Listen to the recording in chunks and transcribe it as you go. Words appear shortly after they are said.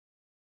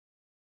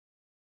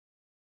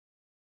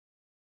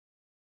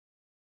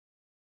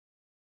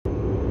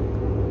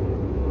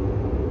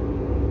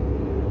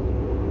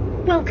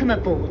Welcome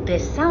aboard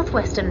this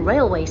Southwestern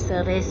Railway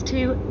service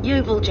to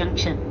Yeovil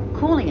Junction,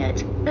 calling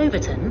at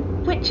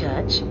Overton,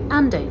 Whitchurch,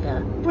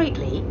 Andover,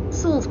 Brateley,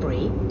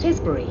 Salisbury,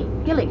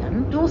 Tisbury,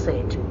 Gillingham,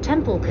 Dorset,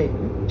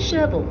 Templecombe,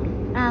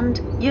 Sherborne and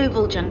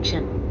Yeovil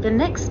Junction. The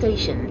next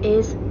station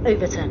is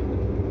Overton.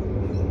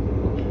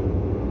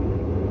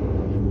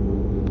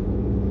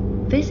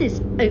 This is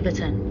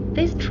Overton.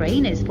 This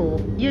train is for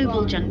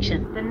Yeovil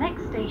Junction. The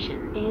next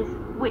station is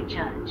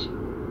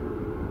Whitchurch.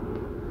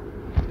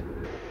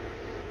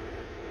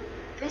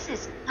 This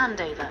is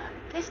Andover.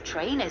 This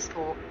train is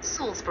for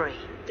Salisbury.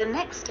 The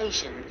next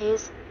station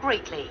is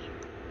Brateley.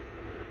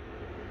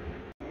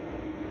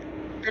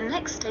 The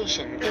next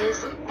station is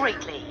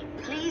Brateley.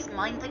 Please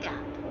mind the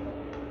gap.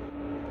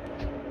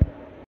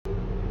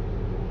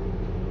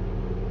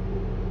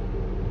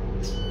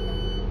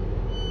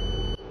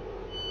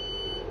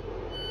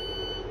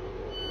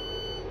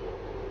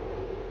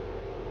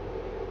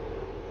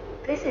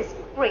 This is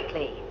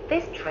Brateley.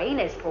 This train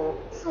is for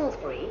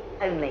Salisbury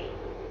only.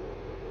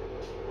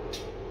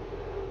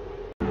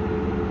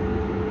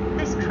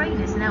 This train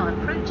is now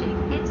approaching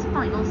its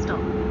final stop.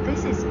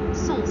 This is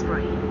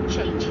Salisbury.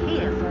 Change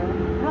here for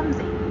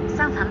Romsey,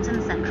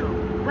 Southampton Central,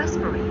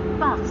 Westbury,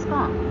 Bath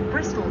Spa,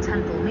 Bristol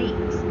Temple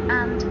Meads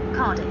and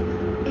Cardiff.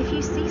 If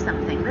you see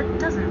something that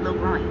doesn't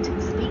look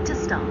right, speak to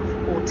staff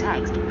or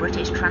text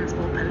British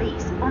Transport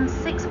Police on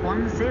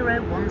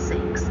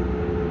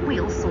 61016.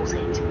 We'll sort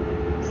it.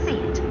 See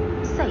it,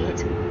 say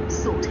it,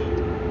 sort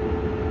it.